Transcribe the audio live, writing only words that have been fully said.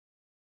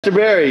Mr.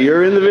 Barry,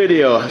 you're in the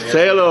video.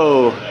 Say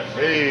hello.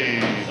 Hey.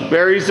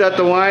 Barry's at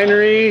the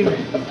winery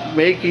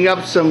making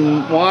up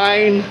some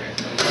wine,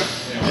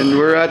 and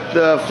we're at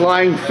the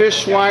Flying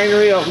Fish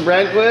Winery out in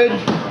Brentwood,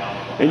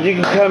 and you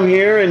can come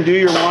here and do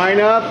your wine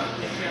up,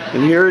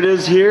 and here it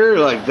is here,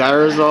 like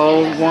there's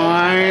all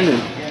wine,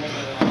 and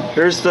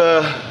here's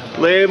the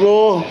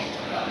label,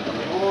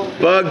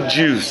 bug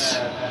juice,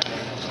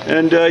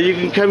 and you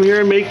can come here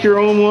and make your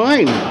own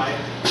wine,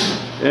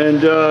 and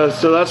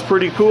so that's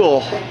pretty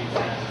cool.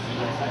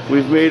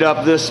 We've made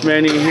up this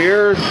many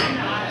here,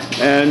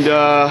 and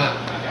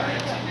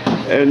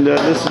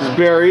this is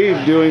Barry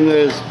doing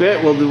this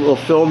bit. We'll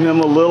film him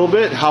a little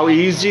bit, how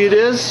easy it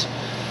is.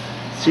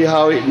 See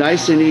how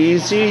nice and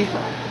easy.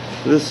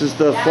 This is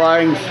the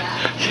flying.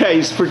 Yeah,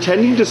 he's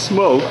pretending to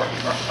smoke,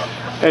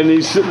 and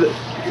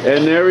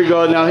there we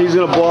go. Now he's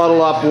gonna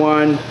bottle up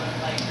one,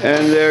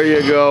 and there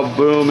you go.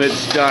 Boom,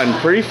 it's done.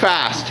 Pretty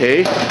fast,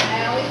 hey?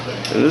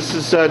 And this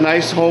is a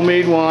nice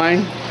homemade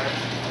wine.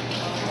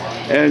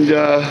 And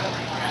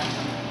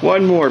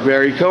one more,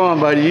 Barry. Come on,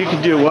 buddy. You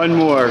can do one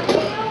more.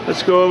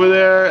 Let's go over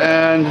there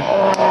and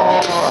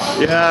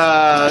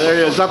yeah, there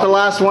he is. Is that the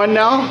last one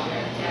now?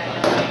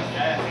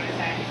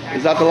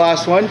 Is that the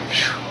last one?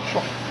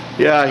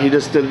 Yeah, he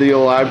just did the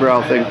old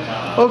eyebrow thing.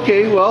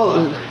 Okay,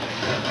 well,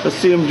 let's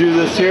see him do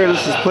this here.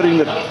 This is putting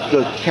the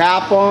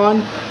cap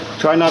on.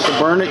 Try not to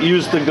burn it.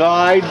 Use the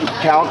guide.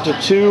 Count to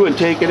 2 and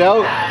take it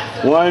out.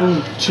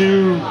 1,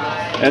 2,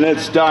 and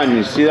it's done.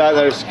 You see that?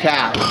 There's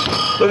cap.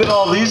 Look at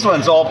all these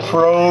ones, all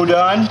pro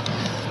done.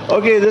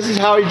 Okay, this is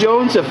Howie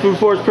Jones at Food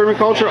Forest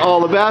Permaculture. All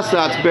the best.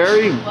 That's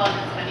Barry.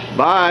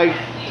 Bye.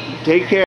 Take care.